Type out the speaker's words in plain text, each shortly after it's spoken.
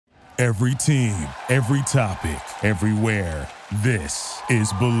Every team, every topic, everywhere. This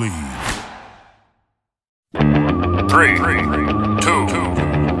is Believe. 3, 2,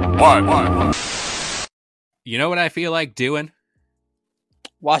 1. You know what I feel like doing?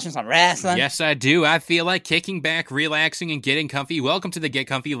 Watching some wrestling? Yes, I do. I feel like kicking back, relaxing, and getting comfy. Welcome to the Get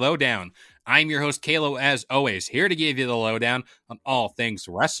Comfy Lowdown. I'm your host, Kalo, as always, here to give you the lowdown on all things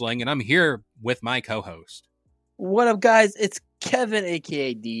wrestling, and I'm here with my co-host. What up, guys? It's Kevin,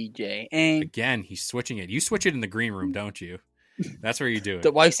 a.k.a. DJ. And Again, he's switching it. You switch it in the green room, don't you? That's where you do it.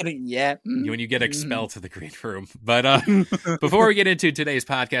 the wife's sitting, yeah. When you get expelled to the green room. But before we get into today's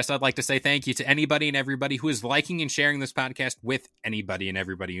podcast, I'd like to say thank you to anybody and everybody who is liking and sharing this podcast with anybody and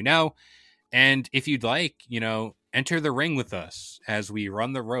everybody you know. And if you'd like, enter the ring with us as we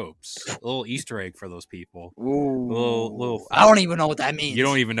run the ropes. A little Easter egg for those people. Ooh. Little. I don't even know what that means. You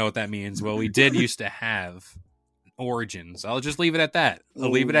don't even know what that means. Well, we did used to have Origins. I'll just leave it at that.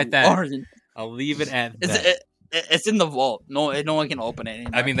 I'll leave it at that. Origin. I'll leave it at that. It's in the vault. No one can open it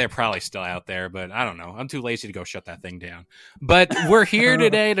anymore. I mean, they're probably still out there, but I don't know. I'm too lazy to go shut that thing down. But we're here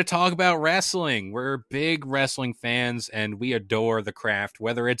today to talk about wrestling. We're big wrestling fans, and we adore the craft,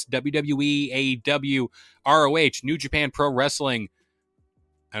 whether it's WWE, AEW, ROH, New Japan Pro Wrestling.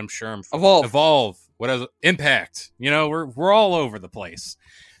 I'm sure I'm Evolve. What is it? Impact. We're all over the place.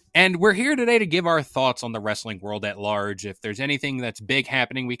 And we're here today to give our thoughts on the wrestling world at large. If there's anything that's big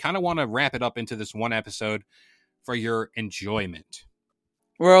happening, we kind of want to wrap it up into this one episode for your enjoyment.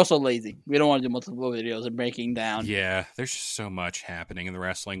 We're also lazy. We don't want to do multiple videos and breaking down. Yeah, there's just so much happening in the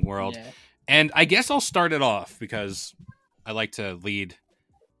wrestling world. Yeah. And I guess I'll start it off because I like to lead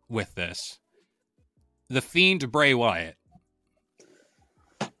with this. The Fiend Bray Wyatt.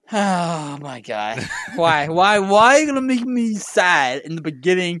 Oh my god. Why are you gonna make me sad in the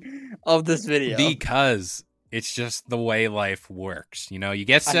beginning of this video? Because it's just the way life works. You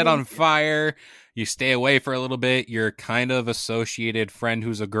get set on fire, you stay away for a little bit, your kind of associated friend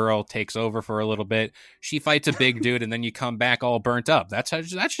who's a girl takes over for a little bit, she fights a big dude, and then you come back all burnt up. That's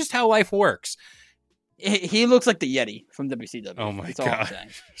just how life works. He looks like the Yeti from WCW. Oh my god.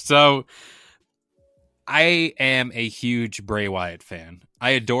 So I am a huge Bray Wyatt fan. I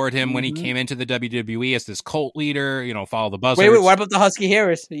adored him when he came into the WWE as this cult leader, follow the buzzards. Wait, what about the Husky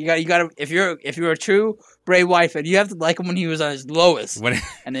Harris? You got to if you're a true Bray Wyatt fan, you have to like him when he was on his lowest.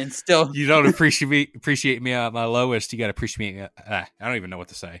 And then still you don't appreciate me at my lowest, you got to appreciate me I don't even know what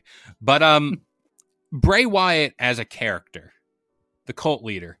to say. But Bray Wyatt as a character, the cult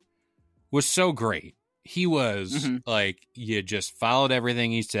leader, was so great. He was like, you just followed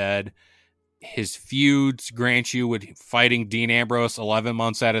everything he said. His feuds grant you with fighting Dean Ambrose 11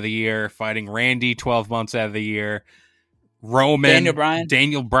 months out of the year, fighting Randy 12 months out of the year, Roman,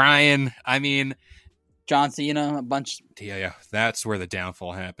 Daniel Bryan. I mean, John Cena, a bunch. Yeah, that's where the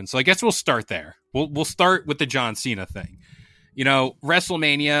downfall happened. So I guess we'll start there. We'll start with the John Cena thing.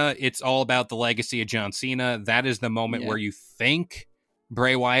 WrestleMania, it's all about the legacy of John Cena. That is the moment where you think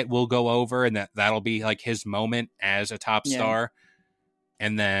Bray Wyatt will go over, and that'll be like his moment as a top star.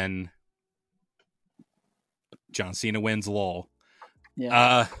 And then John Cena wins, lol.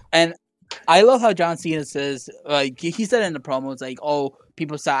 Yeah. And I love how John Cena says, like, he said in the promo, it's like, oh,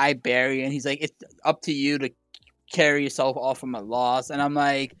 people say I bury, and he's like, it's up to you to carry yourself off from a loss. And I'm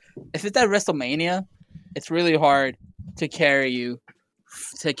like, if it's at WrestleMania, it's really hard to carry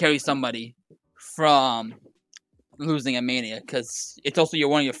somebody from losing at Mania, because it's also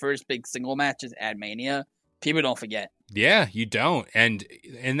one of your first big single matches at Mania. People don't forget. Yeah, you don't. And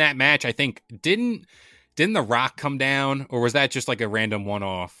in that match, I think, Didn't The Rock come down, or was that just like a random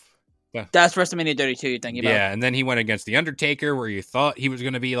one-off? That's WrestleMania 32 you're thinking about. Yeah, and then he went against The Undertaker, where you thought he was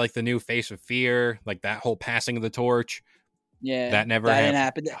going to be like the new face of fear, like that whole passing of the torch. Yeah. That never didn't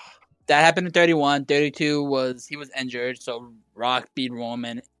happen. That happened in 31. 32 he was injured, so Rock beat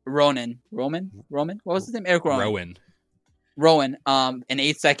Roman. Roman? What was his name? Eric Rowan. Rowan, in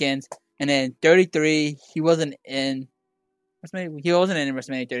 8 seconds. And then 33, he wasn't in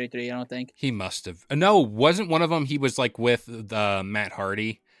WrestleMania 33, I don't think. He must have. No, wasn't one of them he was like with Matt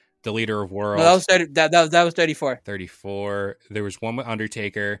Hardy, the leader of Worlds? No, that was 34. 34. There was one with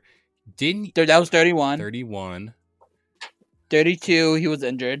Undertaker. That was 31. 31. 32, he was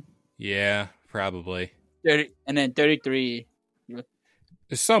injured. Yeah, probably. 30, and then 33.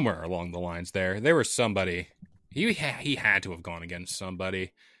 Somewhere along the lines there was somebody. He had to have gone against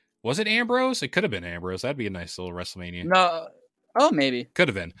somebody. Was it Ambrose? It could have been Ambrose. That'd be a nice little WrestleMania. No. Oh, maybe. Could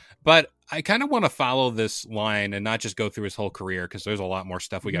have been. But I kind of want to follow this line and not just go through his whole career, because there's a lot more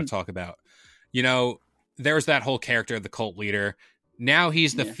stuff we got to talk about. There's that whole character of the cult leader. Now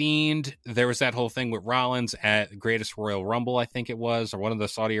he's the Yeah. Fiend. There was that whole thing with Rollins at Greatest Royal Rumble, I think it was, or one of the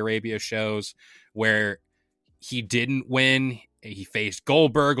Saudi Arabia shows, where he didn't win. He faced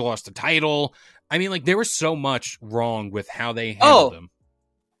Goldberg, lost the title. I mean, like, there was so much wrong with how they handled him.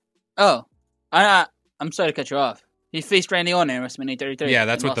 Oh, I'm sorry to cut you off. He faced Randy Orton in WrestleMania 33. Yeah,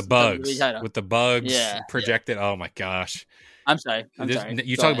 that's with the bugs. With the bugs Yeah, projected. Oh my gosh. I'm sorry. You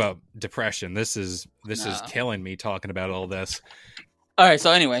Go talk ahead. about depression. This is killing me talking about all this. All right,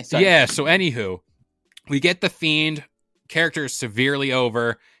 so anyway. Sorry. Yeah, so anywho, we get the Fiend. Character is severely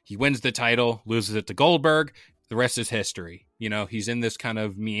over. He wins the title, loses it to Goldberg. The rest is history. You know, he's in this kind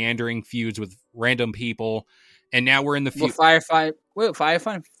of meandering feuds with random people. And now we're in the feud. Firefly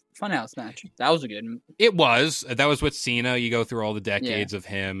Funhouse match. That was a good. It was. That was with Cena. You go through all the decades of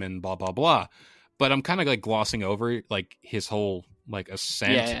him and blah, blah, blah. But I'm kind of like glossing over like his whole like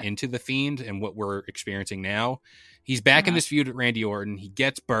ascent into the Fiend and what we're experiencing now. He's back in this feud with Randy Orton. He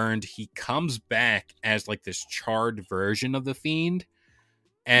gets burned. He comes back as like this charred version of the Fiend.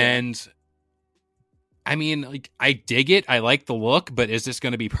 And I mean, like, I dig it. I like the look, but is this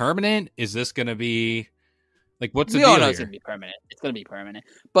going to be permanent? Is this going to be like, what's the deal here? It's going to be permanent. It's going to be permanent.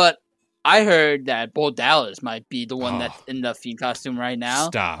 But I heard that Bo Dallas might be the one that's in the Fiend costume right now.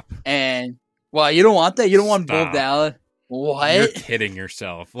 Stop. And you don't want that? You don't want Bo Dallas? What? You're kidding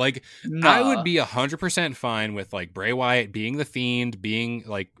yourself. Like, I would be 100% fine with like Bray Wyatt being the Fiend, being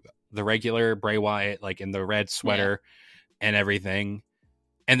like the regular Bray Wyatt, like in the red sweater and everything.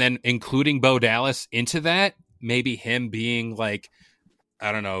 And then including Bo Dallas into that, maybe him being like,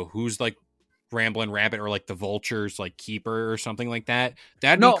 I don't know, who's like Ramblin' Rabbit or like the Vulture's like keeper or something like that.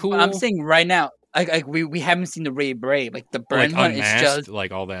 That'd be cool. I'm saying right now, like we haven't seen the Ray Bray, like the burn one. It's just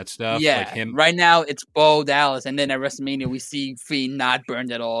like all that stuff. Yeah, like him. Right now it's Bo Dallas, and then at WrestleMania we see Fiend not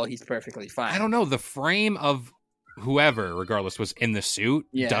burned at all. He's perfectly fine. I don't know. The frame of whoever, regardless, was in the suit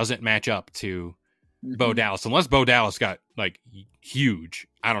doesn't match up to Bo Dallas, unless Bo Dallas got like huge.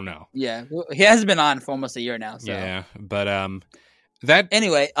 I don't know. Yeah, he hasn't been on for almost a year now. So. Yeah, but that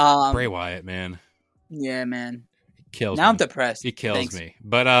anyway, Bray Wyatt, man. Yeah, man. It kills now me. I'm depressed. It kills me.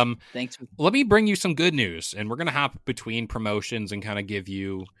 But thanks. Let me bring you some good news, and we're gonna hop between promotions and kind of give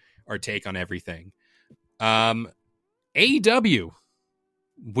you our take on everything. AEW.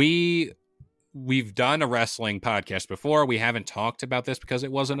 We've done a wrestling podcast before. We haven't talked about this because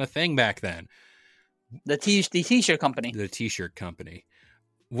it wasn't a thing back then. The t-shirt company. The t-shirt company.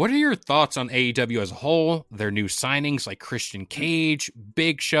 What are your thoughts on AEW as a whole? Their new signings like Christian Cage,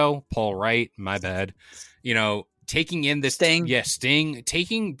 Big Show, Paul Wright, my bad. You know, taking in this Sting. Sting,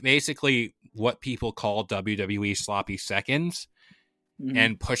 taking basically what people call WWE sloppy seconds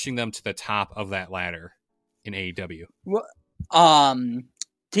and pushing them to the top of that ladder in AEW. Well,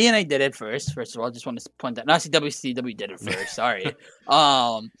 TNA did it first. First of all, I just want to point that. Not WCW did it first. Sorry.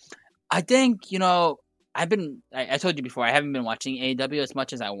 I think, I told you before, I haven't been watching AEW as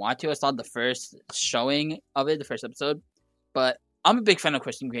much as I want to. I saw the first showing of it, the first episode. But I'm a big fan of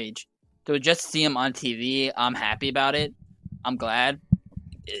Christian Cage. To just see him on TV, I'm happy about it. I'm glad.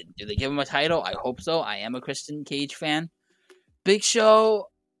 Do they give him a title? I hope so. I am a Christian Cage fan. Big Show,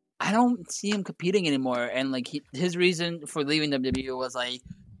 I don't see him competing anymore. And like his reason for leaving WWE was like,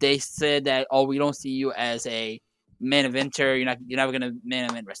 they said that, we don't see you as a main eventer. You're never gonna main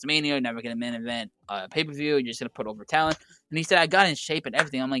event WrestleMania. You're never gonna main event pay-per-view. You're just gonna put over talent. And he said, I got in shape and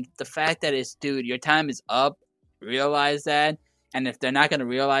everything. I'm like, the fact that it's, dude, your time is up. Realize that. And if they're not gonna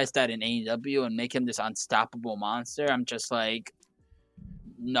realize that in AEW and make him this unstoppable monster, I'm just like,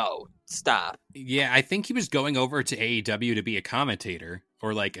 no, stop. Yeah, I think he was going over to AEW to be a commentator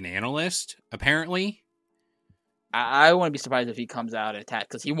or like an analyst, apparently. I wouldn't be surprised if he comes out and attack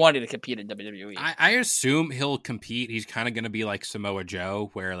because he wanted to compete in WWE. I assume he'll compete. He's kind of going to be like Samoa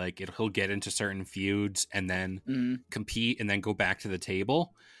Joe, where like he'll get into certain feuds and then compete and then go back to the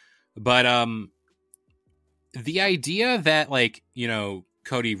table. But the idea that like,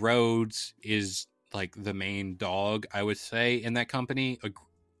 Cody Rhodes is like the main dog, I would say, in that company. A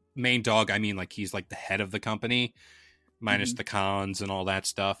main dog, I mean like he's like the head of the company, minus the cons and all that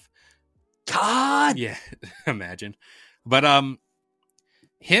stuff. God, yeah, imagine. But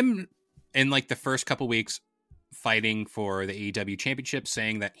him in like the first couple weeks fighting for the AEW championship,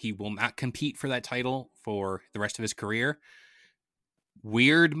 saying that he will not compete for that title for the rest of his career.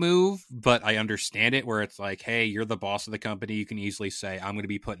 Weird move, but I understand it, where it's like, hey, you're the boss of the company. You can easily say, I'm going to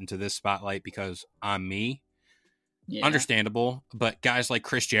be put into this spotlight because I'm me. Yeah. Understandable. But guys like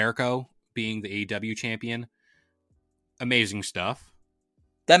Chris Jericho being the AEW champion, amazing stuff.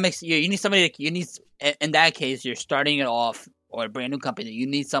 That makes you need somebody in that case, you're starting it off or a brand new company. You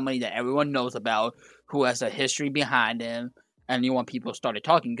need somebody that everyone knows about, who has a history behind him, and you want people started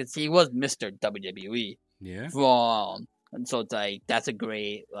talking because he was Mr. WWE. Yeah. And so it's like that's a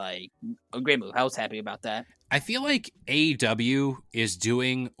great move. I was happy about that. I feel like AEW is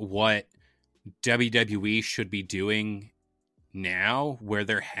doing what WWE should be doing now, where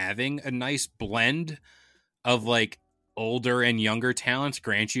they're having a nice blend of like older and younger talents.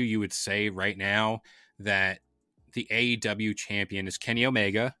 Grant you would say right now that the AEW champion is Kenny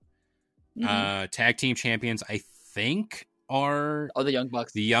Omega. Tag team champions, I think, are the Young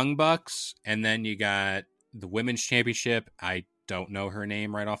Bucks. The Young Bucks, and then you got the women's championship. I don't know her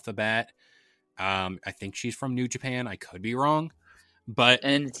name right off the bat. I think she's from New Japan. I could be wrong. But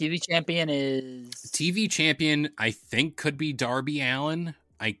and the TV champion I think could be Darby Allin.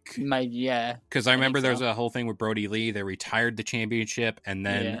 Because I remember there was a whole thing with Brody Lee. They retired the championship, and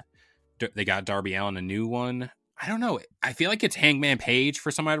then they got Darby Allin a new one. I don't know. I feel like it's Hangman Page for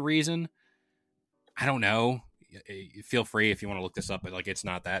some odd reason. I don't know. Feel free if you want to look this up, but like it's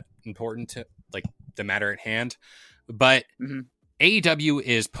not that important to like the matter at hand. But AEW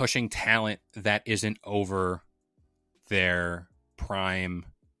is pushing talent that isn't over their prime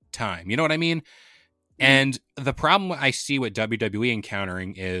time. You know what I mean? And the problem I see with WWE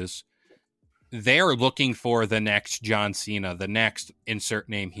encountering is they're looking for the next John Cena, the next insert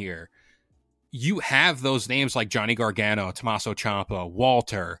name here. You have those names like Johnny Gargano, Tommaso Ciampa,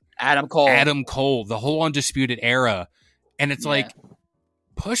 Walter, Adam Cole, the whole Undisputed Era. And it's like,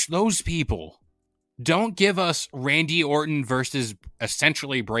 push those people. Don't give us Randy Orton versus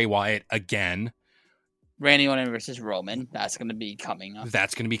essentially Bray Wyatt again. Randy Orton versus Roman. That's going to be coming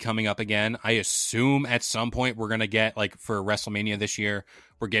up. Again. I assume at some point we're going to get, like, for WrestleMania this year,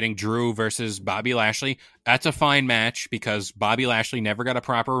 we're getting Drew versus Bobby Lashley. That's a fine match because Bobby Lashley never got a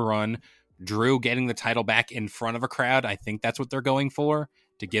proper run. Drew getting the title back in front of a crowd, I think that's what they're going for,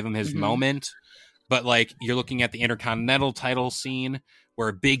 to give him his moment. But, like, you're looking at the Intercontinental title scene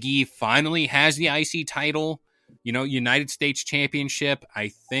where Big E finally has the IC title. You know, United States Championship.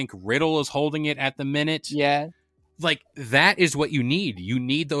 I think Riddle is holding it at the minute. Yeah. Like, that is what you need. You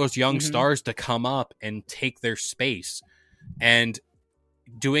need those young stars to come up and take their space. And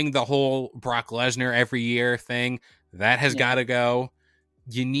doing the whole Brock Lesnar every year thing, that has got to go.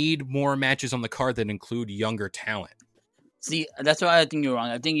 You need more matches on the card that include younger talent. See, that's why I think you're wrong.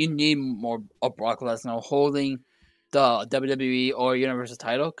 I think you need more of Brock Lesnar holding the WWE or Universal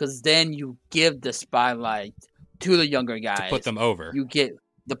title, because then you give the spotlight to the younger guys. To put them over.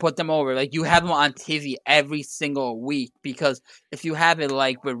 Like, you have them on TV every single week, because if you have it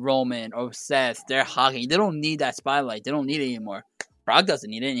like with Roman or Seth, they're hogging. They don't need that spotlight. They don't need it anymore. Brock doesn't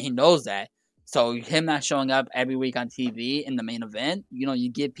need it, and he knows that. So him not showing up every week on TV in the main event, you know,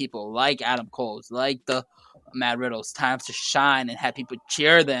 you give people like Adam Cole's, like the Matt Riddle's times to shine and have people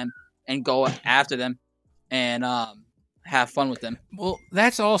cheer them and go after them and have fun with them. Well,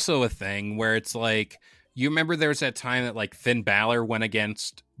 that's also a thing where it's like, you remember there was that time that like Finn Balor went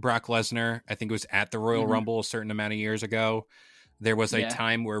against Brock Lesnar. I think it was at the Royal Rumble a certain amount of years ago. There was a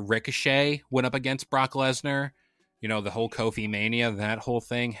time where Ricochet went up against Brock Lesnar. You know, the whole Kofi Mania, that whole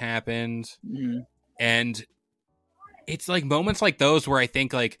thing happened. And it's like moments like those where I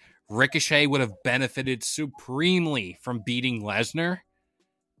think like Ricochet would have benefited supremely from beating Lesnar.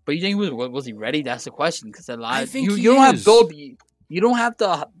 But you think was he ready? That's the question. Because a lot of you don't have build. You don't have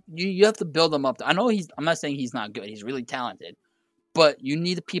to. You have to build him up. I know I'm not saying he's not good. He's really talented. But you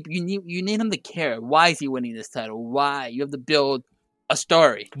need the people. You need him to care. Why is he winning this title? Why? You have to build a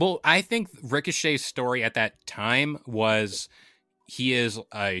story. Well, I think Ricochet's story at that time was he is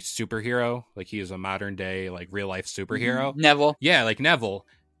a superhero. Like, he is a modern day, like, real life superhero. Neville. Yeah, like Neville.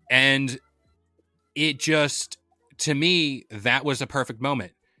 And it just, to me, that was a perfect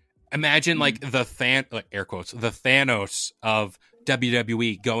moment. Imagine like air quotes, the Thanos of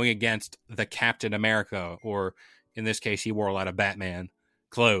WWE going against the Captain America, or in this case, he wore a lot of Batman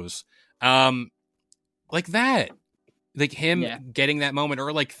clothes. Like that. Like him getting that moment,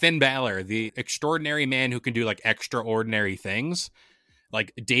 or like Finn Balor, the extraordinary man who can do like extraordinary things,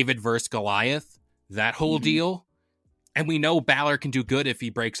 like David versus Goliath, that whole deal. And we know Balor can do good if he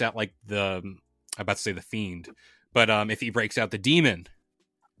breaks out like I'm about to say the Fiend, but if he breaks out the Demon.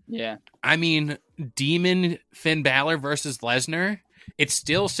 Yeah. I mean, Demon Finn Balor versus Lesnar, it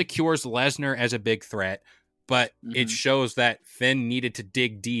still secures Lesnar as a big threat, but it shows that Finn needed to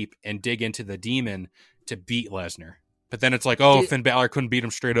dig deep and dig into the Demon to beat Lesnar. But then it's like, Finn Balor couldn't beat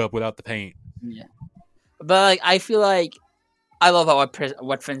him straight up without the paint. Yeah. But like, I feel like I love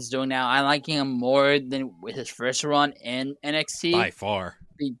what Finn's doing now. I like him more than with his first run in NXT. By far.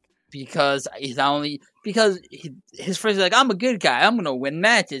 Because his first is like, I'm a good guy. I'm going to win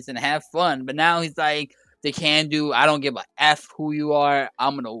matches and have fun. But now he's like They can do, I don't give a F who you are.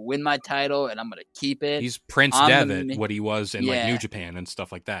 I'm going to win my title and I'm going to keep it. He's Prince Devitt, what he was in like New Japan and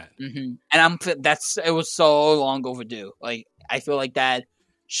stuff like that. Mm-hmm. And it was so long overdue. Like, I feel like that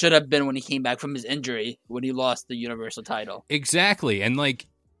should have been when he came back from his injury, when he lost the Universal title. Exactly. And like,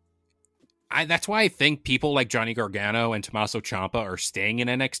 that's why I think people like Johnny Gargano and Tommaso Ciampa are staying in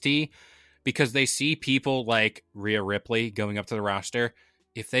NXT, because they see people like Rhea Ripley going up to the roster.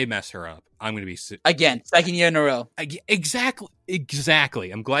 If they mess her up, I'm going to be... Again, second year in a row. Exactly.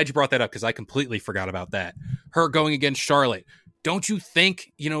 I'm glad you brought that up, because I completely forgot about that. Her going against Charlotte. Don't you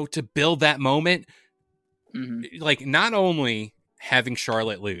think, to build that moment, like, not only having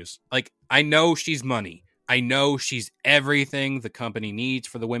Charlotte lose, like, I know she's money. I know she's everything the company needs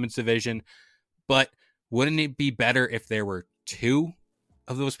for the women's division, but wouldn't it be better if there were two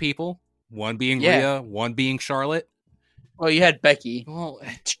of those people? One being Rhea, one being Charlotte? Well, you had Becky. Well,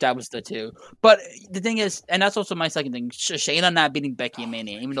 that was the two. But the thing is, and that's also my second thing, Shayna not beating Becky in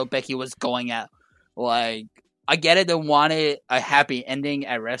Mania, even though Becky was going out. Like, I get it, they wanted a happy ending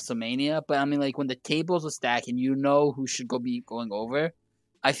at WrestleMania, but I mean, like, when the tables are stacked and you know who should be going over,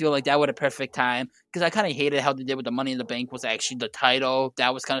 I feel like that was a perfect time. Because I kind of hated how they did with the Money in the Bank was actually the title.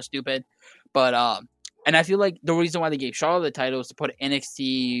 That was kind of stupid. But, and I feel like the reason why they gave Charlotte the title was to put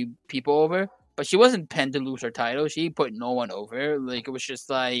NXT people over. But she wasn't penned to lose her title. She put no one over. Like, it was just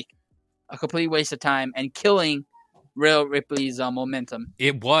like a complete waste of time and killing Rhea Ripley's momentum.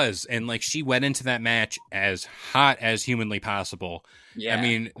 It was. And like, she went into that match as hot as humanly possible. Yeah. I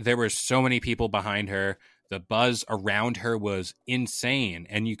mean, there were so many people behind her. The buzz around her was insane.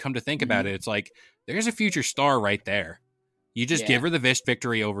 And you come to think about it, it's like, there's a future star right there. You just give her the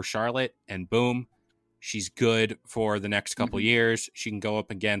victory over Charlotte and boom. She's good for the next couple years. She can go up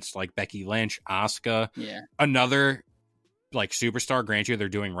against like Becky Lynch, Asuka, another like superstar. Grant you, they're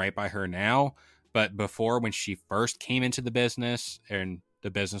doing right by her now, but before, when she first came into the business, and the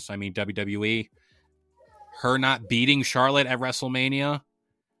business, I mean WWE, her not beating Charlotte at WrestleMania,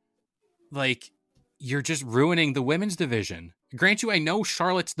 like, you're just ruining the women's division. Grant you, I know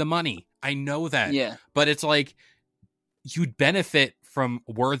Charlotte's the money. I know that, but it's like, you'd benefit from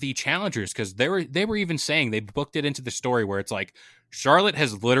worthy challengers, because they were even saying, they booked it into the story where it's like, Charlotte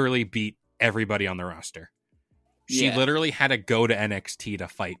has literally beat everybody on the roster. She literally had to go to NXT to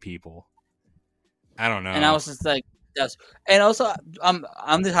fight people. I don't know. And I was just like, yes. And also,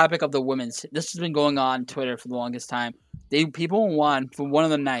 on the topic of the women's, this has been going on Twitter for the longest time. People want for one of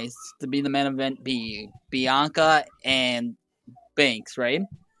the nights to be the main event be Bianca and Banks, right?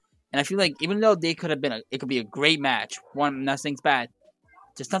 And I feel like even though they could have been it could be a great match. One, nothing's bad.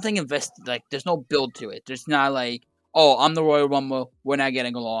 There's nothing invested. Like, there's no build to it. There's not like, oh, I'm the Royal Rumble. We're not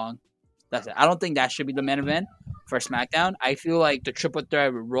getting along. That's it. I don't think that should be the main event for SmackDown. I feel like the triple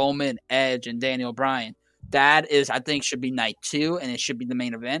threat with Roman, Edge, and Daniel Bryan, that is, I think, should be night 2, and it should be the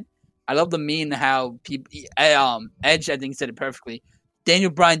main event. I love the meme how people, Edge, I think, said it perfectly.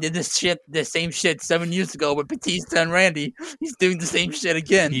 Daniel Bryan did the same shit 7 years ago with Batista and Randy. He's doing the same shit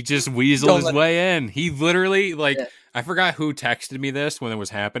again. He just weaseled his way in. He literally, like, I forgot who texted me this when it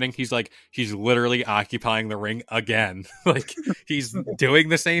was happening. He's like, he's literally occupying the ring again. Like, he's doing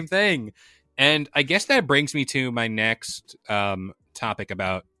the same thing. And I guess that brings me to my next topic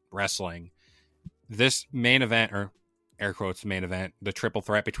about wrestling. This main event, or air quotes main event, the triple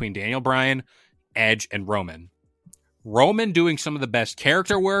threat between Daniel Bryan, Edge, and Roman. Roman doing some of the best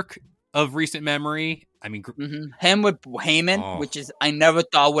character work of recent memory. I mean, him with Heyman, which is, I never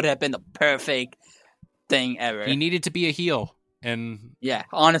thought would have been the perfect thing ever. He needed to be a heel, and yeah,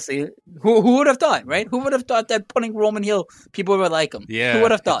 honestly, who would have thought, right? Who would have thought that putting Roman heel, people would like him? Yeah, who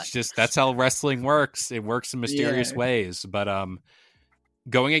would have thought? It's just, that's how wrestling works. It works in mysterious ways. But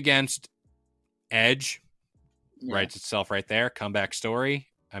going against Edge writes itself right there. Comeback story.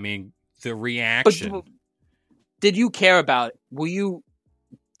 I mean, the reaction. But, did you care about?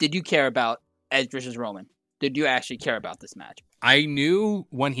 Did you care about Edge versus Roman? Did you actually care about this match? I knew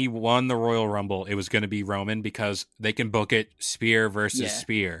when he won the Royal Rumble, it was going to be Roman, because they can book it spear versus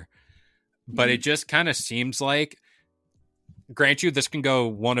spear. But it just kind of seems like, grant you, this can go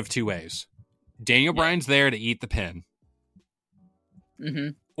one of two ways. Daniel Bryan's there to eat the pin.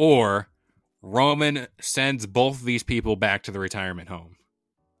 Or Roman sends both of these people back to the retirement home.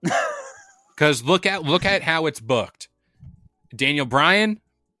 Because look at how it's booked. Daniel Bryan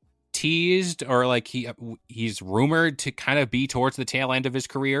teased, or like he's rumored to kind of be towards the tail end of his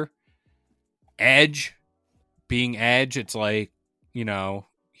career. Edge, being Edge, it's like,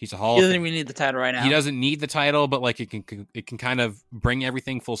 he's a Hall. He doesn't even need the title right now. He doesn't need the title, but like it can kind of bring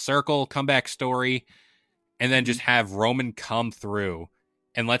everything full circle, comeback story, and then just have Roman come through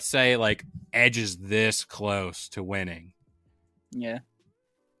and let's say like Edge is this close to winning. Yeah.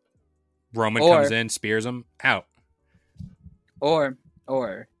 Roman comes in, spears him, out. Or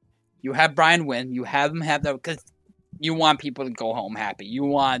you have Bryan win. You have him have that because you want people to go home happy. You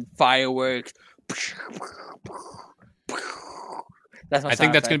want fireworks. I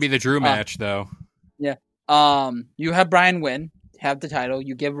think that's going to be the Drew match, though. Yeah. You have Bryan win, have the title.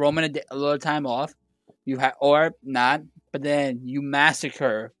 You give Roman a little time off. You have or not, but then you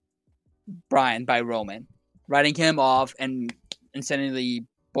massacre Bryan by Roman, writing him off and essentially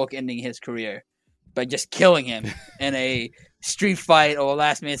book-ending his career by just killing him in a street fight or a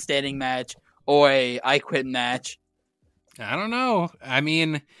last man standing match or a I quit match. I don't know. I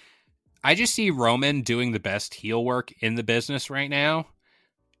mean, I just see Roman doing the best heel work in the business right now.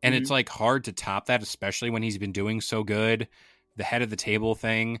 And it's like hard to top that, especially when he's been doing so good. The head of the table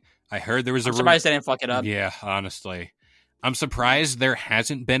thing. I heard there was I'm surprised they didn't fuck it up. Yeah, honestly. I'm surprised there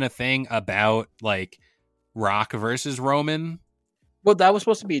hasn't been a thing about like Rock versus Roman. Well, that was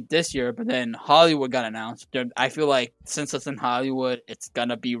supposed to be this year, but then Hollywood got announced. I feel like since it's in Hollywood, it's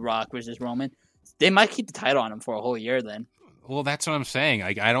gonna be Rock versus Roman. They might keep the title on him for a whole year then. Well, that's what I'm saying.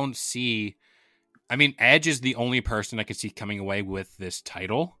 I don't see... I mean, Edge is the only person I could see coming away with this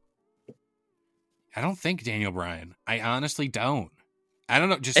title. I don't think Daniel Bryan. I honestly don't. I don't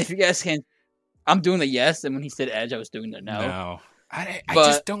know. Just if you guys can... I'm doing the yes, and when he said Edge, I was doing the no. No. I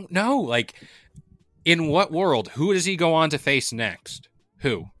just don't know. Like, in what world? Who does he go on to face next?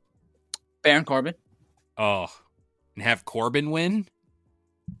 Who? Baron Corbin. Oh. And have Corbin win?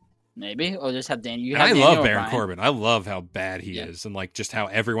 Maybe, or just have Daniel. I love Baron Corbin. I love how bad he is, and like just how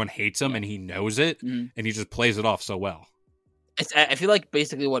everyone hates him, and he knows it, and he just plays it off so well. I feel like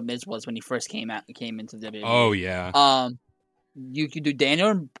basically what Miz was when he first came into WWE. Oh yeah. You could do Daniel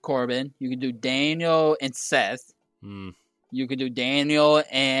and Corbin. You could do Daniel and Seth. You could do Daniel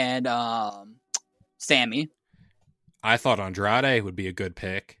and Sammy. I thought Andrade would be a good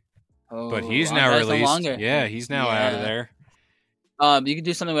pick, but he's now Andrade's no released. longer. Yeah, he's now out of there. You could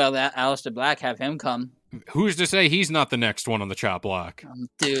do something with Aleister Black, have him come. Who's to say he's not the next one on the chop block?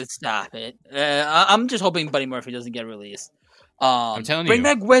 Dude, stop it. I'm just hoping Buddy Murphy doesn't get released. I'm telling you. Bring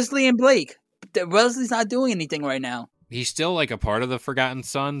back Wesley and Blake. Wesley's not doing anything right now. He's still like a part of the Forgotten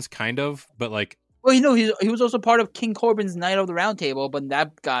Sons, kind of, but like... Well, you know, he was also part of King Corbin's Night of the Round Table, but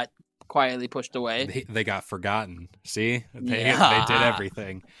that got quietly pushed away. They got forgotten. See? They did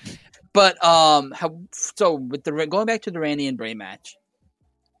everything. But so with going back to the Randy and Bray match,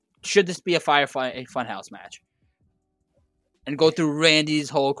 should this be a Funhouse match, and go through Randy's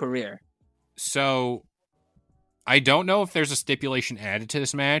whole career? So, I don't know if there's a stipulation added to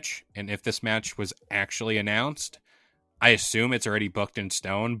this match, and if this match was actually announced. I assume it's already booked in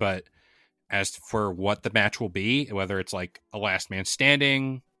stone, but as for what the match will be, whether it's like a Last Man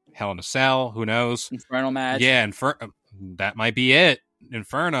Standing, Hell in a Cell, who knows? Inferno match. Yeah, that might be it.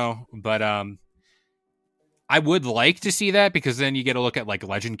 Inferno, but I would like to see that because then you get a look at like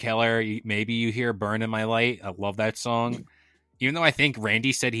Legend Killer. Maybe you hear "Burn in My Light." I love that song, even though I think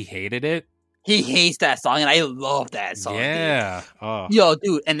Randy said he hated it. He hates that song, and I love that song. Yeah, dude. Oh. Yo,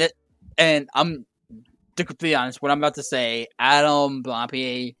 dude, and I'm to be honest. What I'm about to say, Adam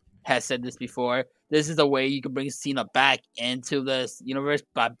Blampier has said this before. This is a way you can bring Cena back into this universe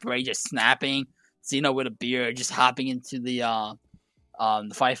by Bray just snapping, Cena with a beer, just hopping into the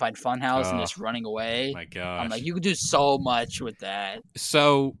Firefight Funhouse and just running away. My gosh. I'm like, you could do so much with that.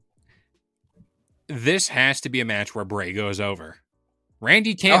 So this has to be a match where Bray goes over.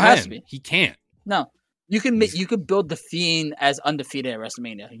 Randy can't win. He can't. No. You could build the Fiend as undefeated at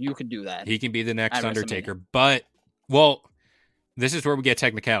WrestleMania. You could do that. He can be the next Undertaker. But, well, this is where we get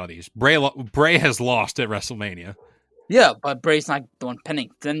technicalities. Bray has lost at WrestleMania. Yeah, but Bray's not the one pinning.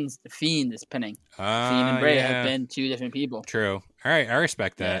 Then the Fiend is pinning. Fiend and Bray have been two different people. True. All right, I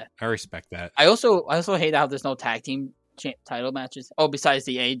respect that. Yeah. I respect that. I also hate how there's no tag team title matches. Oh, besides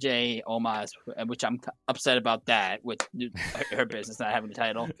the AJ Omos, which I'm upset about that with her business not having the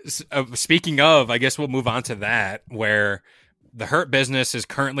title. Speaking of, I guess we'll move on to that, where the Hurt Business is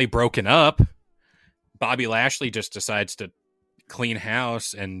currently broken up. Bobby Lashley just decides to clean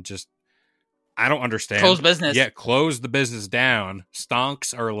house and just, I don't understand. Close business. Yeah, close the business down.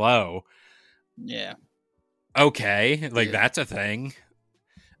 Stonks are low. Yeah. Okay, that's a thing.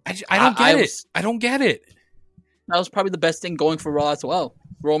 I don't get it. I don't get it. That was probably the best thing going for Raw as well.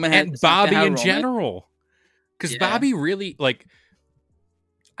 Roman and Bobby in general. Because Bobby really,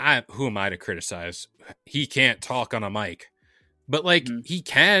 who am I to criticize? He can't talk on a mic. But, he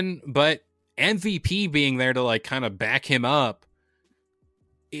can, but MVP being there to, kind of back him up,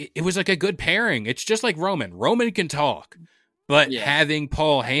 it was, a good pairing. It's just like Roman. Roman can talk, But having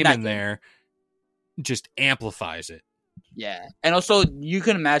Paul Heyman there just amplifies it. Yeah. And also, you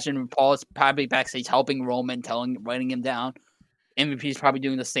can imagine Paul's probably backstage helping Roman, writing him down. MVP's probably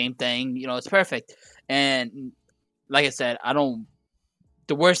doing the same thing. It's perfect. And like I said,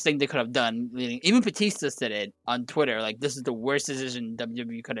 the worst thing they could have done, even Batista said it on Twitter, like, this is the worst decision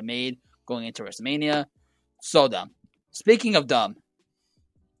WWE could have made going into WrestleMania. So dumb. Speaking of dumb,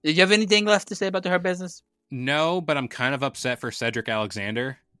 did you have anything left to say about the Hurt Business? No, but I'm kind of upset for Cedric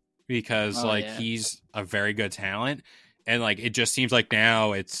Alexander because he's a very good talent. And like, it just seems like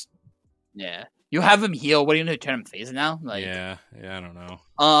now it's... Yeah. You have him heel. What are you going to turn him face now? Like, yeah, I don't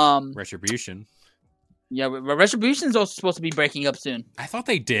know. Retribution. Yeah, Retribution's also supposed to be breaking up soon. I thought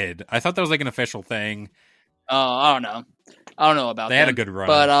they did. I thought that was like an official thing. Oh, I don't know. I don't know about that. They had a good run.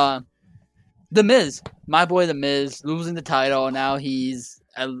 But The Miz, my boy The Miz, losing the title, and now he's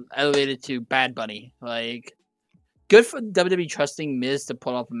elevated to Bad Bunny. Like, good for WWE trusting Miz to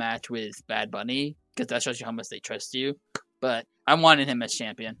pull off a match with Bad Bunny, because that shows you how much they trust you. But I wanted him as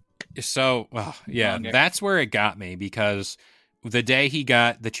champion. So, that's where it got me, because the day he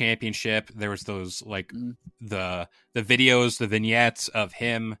got the championship, there was those like the videos, the vignettes of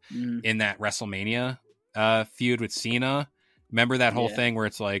him in that WrestleMania feud with Cena. Remember that whole thing where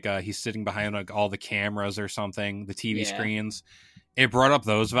it's like he's sitting behind like all the cameras or something, the TV screens. It brought up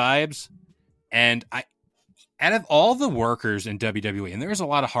those vibes, and out of all the workers in WWE, and there's a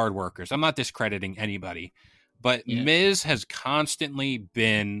lot of hard workers, I'm not discrediting anybody, but Miz has constantly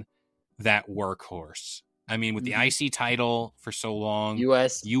been that workhorse. I mean, with the IC title for so long,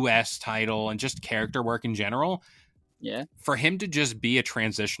 US title, and just character work in general. Yeah. For him to just be a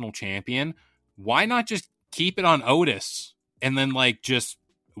transitional champion, why not just keep it on Otis and then like just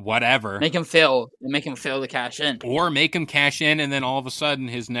whatever. Make him fail to cash in. Or make him cash in, and then all of a sudden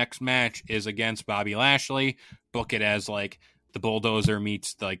his next match is against Bobby Lashley. Book it as like the Bulldozer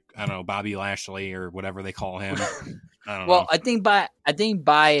meets like, I don't know, Bobby Lashley or whatever they call him. I don't know. I think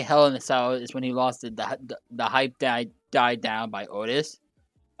by Hell in a Cell is when he lost it. The hype died down by Otis,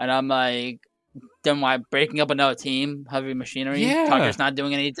 and I'm like, then why breaking up another team, Heavy Machinery? Yeah. Tucker's not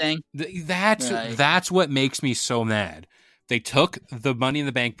doing anything. That's what makes me so mad. They took the Money in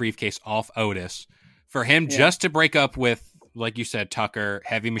the Bank briefcase off Otis for him just to break up with, like you said, Tucker.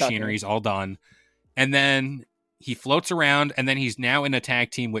 Heavy Machinery's all done, and then he floats around, and then he's now in a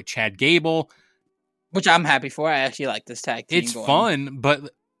tag team with Chad Gable. Which I'm happy for. I actually like this tag team. It's fun,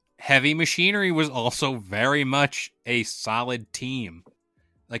 but Heavy Machinery was also very much a solid team.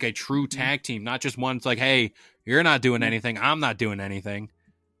 Like a true tag team. Not just one. It's like, hey, you're not doing anything. I'm not doing anything.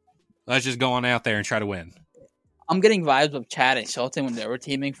 Let's just go on out there and try to win. I'm getting vibes of Chad and Shelton when they were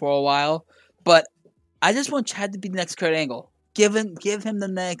teaming for a while. But I just want Chad to be the next Kurt Angle. Give him the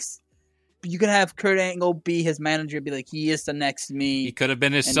next... You can have Kurt Angle be his manager, be like, he is the next me. He could have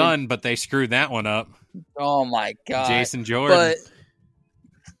been his son, but they screwed that one up. Oh my god, Jason Jordan.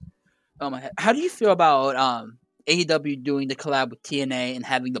 But how do you feel about AEW doing the collab with TNA and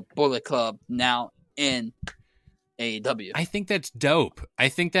having the Bullet Club now in AEW? I think that's dope. I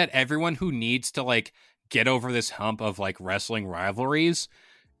think that everyone who needs to like get over this hump of like wrestling rivalries,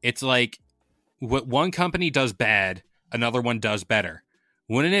 it's like what one company does bad, another one does better.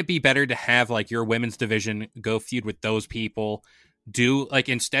 Wouldn't it be better to have like your women's division go feud with those people? Do like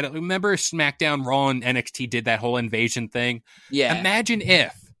instead of, remember SmackDown, Raw, and NXT did that whole invasion thing? Yeah. Imagine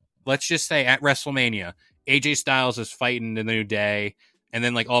if, let's just say at WrestleMania, AJ Styles is fighting the New Day, and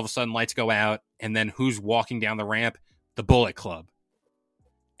then like all of a sudden lights go out, and then who's walking down the ramp? The Bullet Club.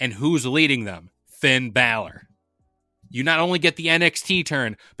 And who's leading them? Finn Balor. You not only get the NXT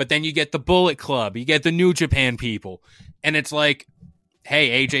turn, but then you get the Bullet Club, you get the New Japan people, and it's like,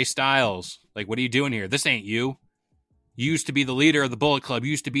 hey, AJ Styles, like, what are you doing here? This ain't you. You used to be the leader of the Bullet Club. You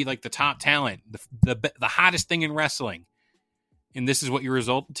used to be like the top talent, the hottest thing in wrestling. And this is what you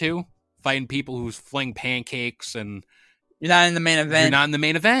resulted to? Fighting people who fling pancakes and... You're not in the main event. You're not in the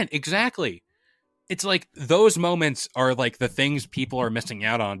main event. Exactly. It's like those moments are like the things people are missing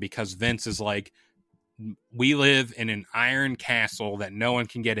out on because Vince is like, we live in an iron castle that no one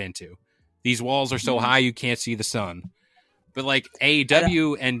can get into. These walls are so high you can't see the sun. But like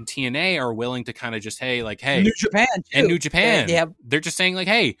AEW and TNA are willing to kind of just, hey, New Japan too. And New Japan, they're just saying like,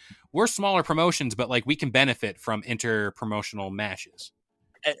 hey, we're smaller promotions, but like we can benefit from inter-promotional matches.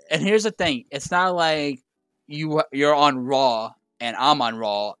 And here's the thing: it's not like you're on Raw and I'm on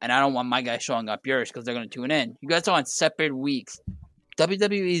Raw, and I don't want my guys showing up yours because they're going to tune in. You guys are on separate weeks.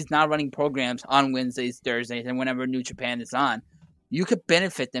 WWE is not running programs on Wednesdays, Thursdays, and whenever New Japan is on. You could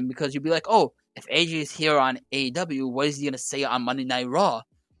benefit them because you'd be like, oh, if AJ is here on AEW, what is he going to say on Monday Night Raw?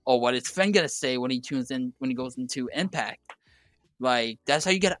 Or what is Finn going to say when he tunes in, when he goes into Impact? Like, that's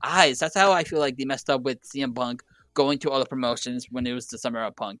how you get eyes. That's how I feel like they messed up with CM Punk going to other promotions when it was the Summer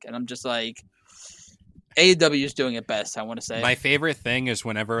of Punk. And I'm just like, AEW is doing it best, I want to say. My favorite thing is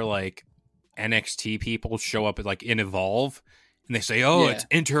whenever, like, NXT people show up, like, in Evolve, and they say, oh, it's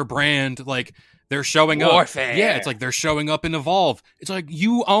inter-brand, like, they're showing Warfare. up. Yeah, it's like they're showing up in Evolve. It's like,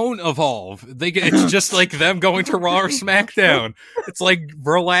 you own Evolve. It's just like them going to Raw or SmackDown. It's like,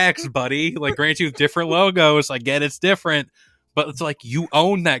 relax, buddy. Like, grant you different logos. I get it's different. But it's like, you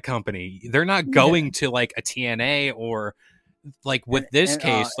own that company. They're not going to, like, a TNA or, like, with this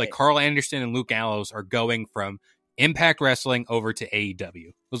case, like, Carl Anderson and Luke Gallows are going from Impact Wrestling over to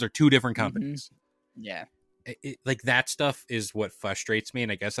AEW. Those are two different companies. Yeah. Like, that stuff is what frustrates me,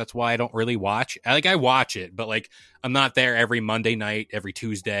 and I guess that's why I don't really watch. I watch it, but, like, I'm not there every Monday night, every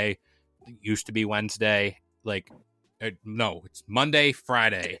Tuesday. It used to be Wednesday. Like, no, it's Monday,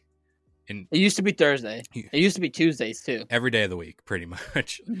 Friday. And it used to be Thursday. It used to be Tuesdays, too. Every day of the week, pretty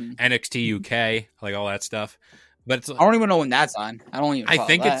much. NXT UK, like, all that stuff. But it's, I don't even know when that's on. I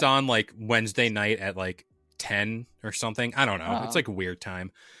think it's on, like, Wednesday night at, like, 10 or something. I don't know. It's, like, a weird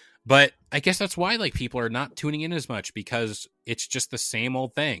time. But I guess that's why, like, people are not tuning in as much, because it's just the same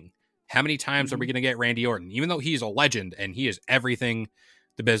old thing. How many times are we going to get Randy Orton? Even though he's a legend and he is everything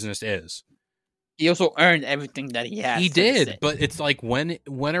the business is. He also earned everything that he has. He did, but it's like, when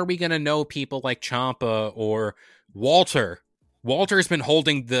are we going to know people like Ciampa or Walter? Walter's been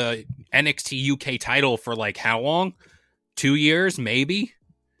holding the NXT UK title for, like, how long? 2 years, maybe?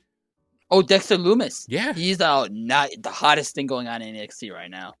 Oh, Dexter Lumis. Yeah. He's not the hottest thing going on in NXT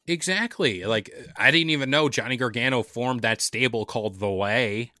right now. Exactly. Like, I didn't even know Johnny Gargano formed that stable called The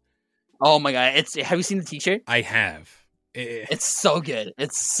Way. Oh my God. Have you seen the t-shirt? I have. It's so good.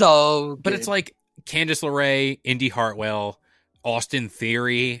 It's so good. But it's like Candice LeRae, Indy Hartwell, Austin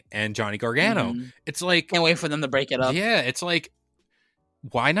Theory, and Johnny Gargano. It's like... Can't wait for them to break it up. Yeah, it's like,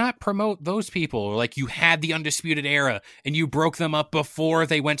 why not promote those people? Like, you had the Undisputed Era, and you broke them up before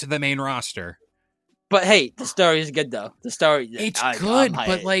they went to the main roster. But hey, the story is good, though. The story... It's good,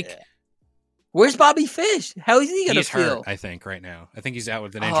 but, like... Yeah. Where's Bobby Fish? How is he going to feel? He's hurt, I think, right now. I think he's out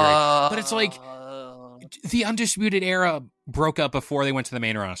with an injury. But it's like, the Undisputed Era broke up before they went to the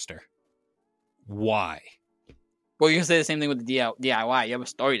main roster. Why? Well, you can say the same thing with the DIY. You have a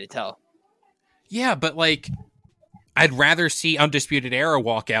story to tell. Yeah, but, like... I'd rather see Undisputed Era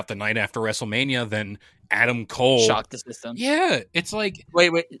walk out the night after WrestleMania than Adam Cole. Shock the system. Yeah, it's like...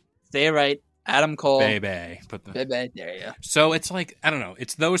 Wait, say it right. Adam Cole. Baby. There you go. So it's like, I don't know.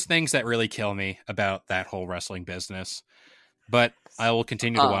 It's those things that really kill me about that whole wrestling business. But I will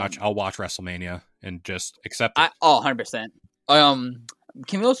continue to watch. I'll watch WrestleMania and just accept it. 100%.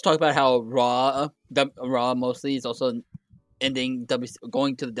 Can we also talk about how Raw mostly is also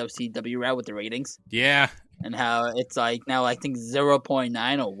going to the WCW route with the ratings? Yeah. And how it's like now, I think 0.9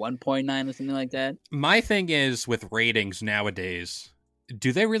 or 1.9 or something like that. My thing is with ratings nowadays,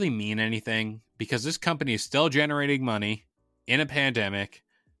 do they really mean anything? Because this company is still generating money in a pandemic.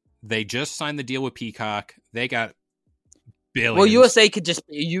 They just signed the deal with Peacock. They got billions. Well, USA could just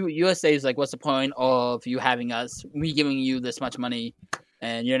USA is like, what's the point of you having us? Me giving you this much money,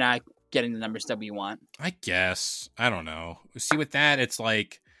 and you're not getting the numbers that we want. I guess. I don't know. See, with that, it's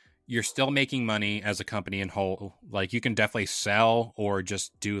like, you're still making money as a company in whole. Like, you can definitely sell or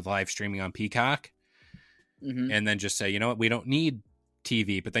just do live streaming on Peacock, and then just say, you know what, we don't need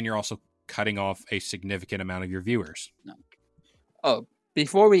TV. But then you're also cutting off a significant amount of your viewers. No. Oh,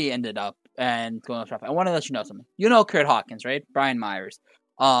 before we ended up and going off topic, I want to let you know something. You know Kurt Hawkins, right? Brian Myers,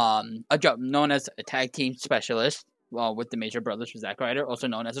 a job known as a tag team specialist, with the Major Brothers with Zack Ryder, also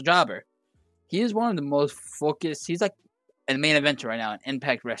known as a jobber. He is one of the most focused. He's like a main eventer right now in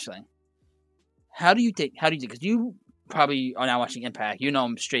Impact Wrestling. How do you think? Because you probably are not watching Impact. You know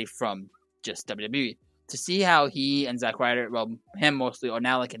him straight from just WWE. To see how he and Zack Ryder, well, him mostly, are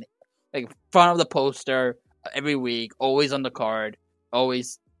now like front of the poster every week, always on the card,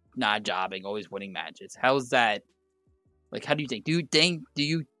 always not jobbing, always winning matches. How's that? Like, how do you think? Do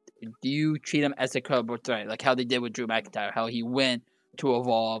you treat him as a club threat, like how they did with Drew McIntyre? How he went to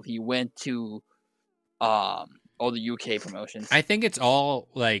Evolve, he went to all the UK promotions. I think it's all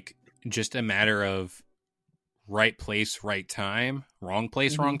like just a matter of right place, right time, wrong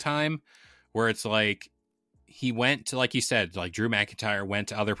place, wrong time. Where it's like, he went to, like you said, like Drew McIntyre went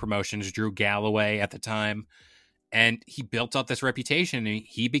to other promotions, Drew Galloway at the time, and he built up this reputation, and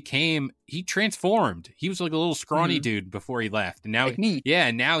he transformed. He was like a little scrawny dude before he left. And now, like me. Yeah,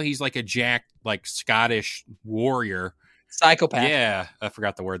 and now he's like a jacked, like Scottish warrior. Psychopath. Yeah, I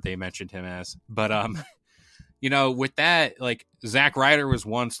forgot the word they mentioned him as. But, you know, with that, like, Zack Ryder was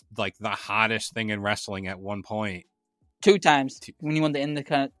once like the hottest thing in wrestling at one point. 2 times when he won the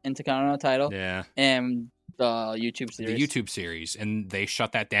Intercontinental title. Yeah. And the YouTube series. The YouTube series. And they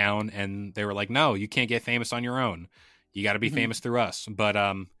shut that down, and they were like, no, you can't get famous on your own. You got to be famous through us. But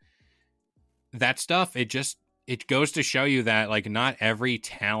that stuff, it goes to show you that like not every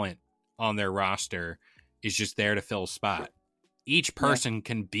talent on their roster is just there to fill a spot. Each person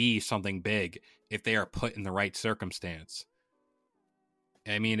can be something big if they are put in the right circumstance.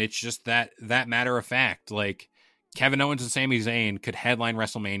 I mean, it's just that matter of fact. Like Kevin Owens and Sami Zayn could headline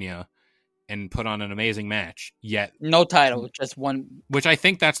WrestleMania and put on an amazing match, yet no title, just one. Which I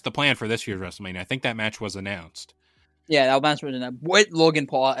think that's the plan for this year's WrestleMania. I think that match was announced. Yeah, that match was announced with Logan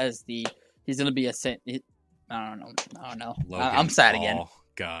Paul as he's going to be a saint. I don't know. I'm sad Paul. Again.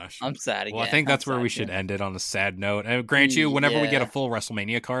 Gosh. I'm sad again. Well, I think that's where we should end it on a sad note. And grant you, whenever we get a full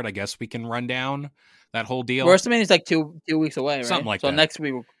WrestleMania card, I guess we can run down that whole deal. WrestleMania is like 2 weeks away, right? Something like that.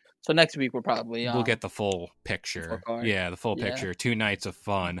 So next week we're probably we'll get the full picture. The full picture. Yeah. 2 nights of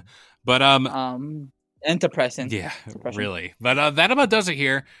fun. But and depressing. Yeah, really. But that about does it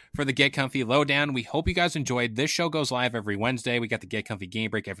here for the Get Comfy Lowdown. We hope you guys enjoyed. This show goes live every Wednesday. We got the Get Comfy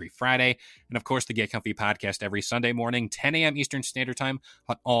Game Break every Friday. And, of course, the Get Comfy podcast every Sunday morning, 10 a.m. Eastern Standard Time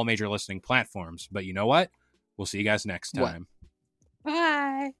on all major listening platforms. But you know what? We'll see you guys next time.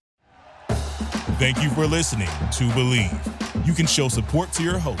 Bye. Thank you for listening to Believe. You can show support to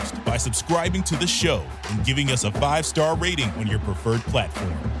your host by subscribing to the show and giving us a 5-star rating on your preferred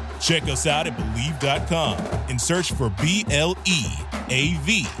platform. Check us out at Believe.com and search for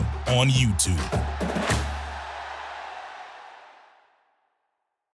BLEAV on YouTube.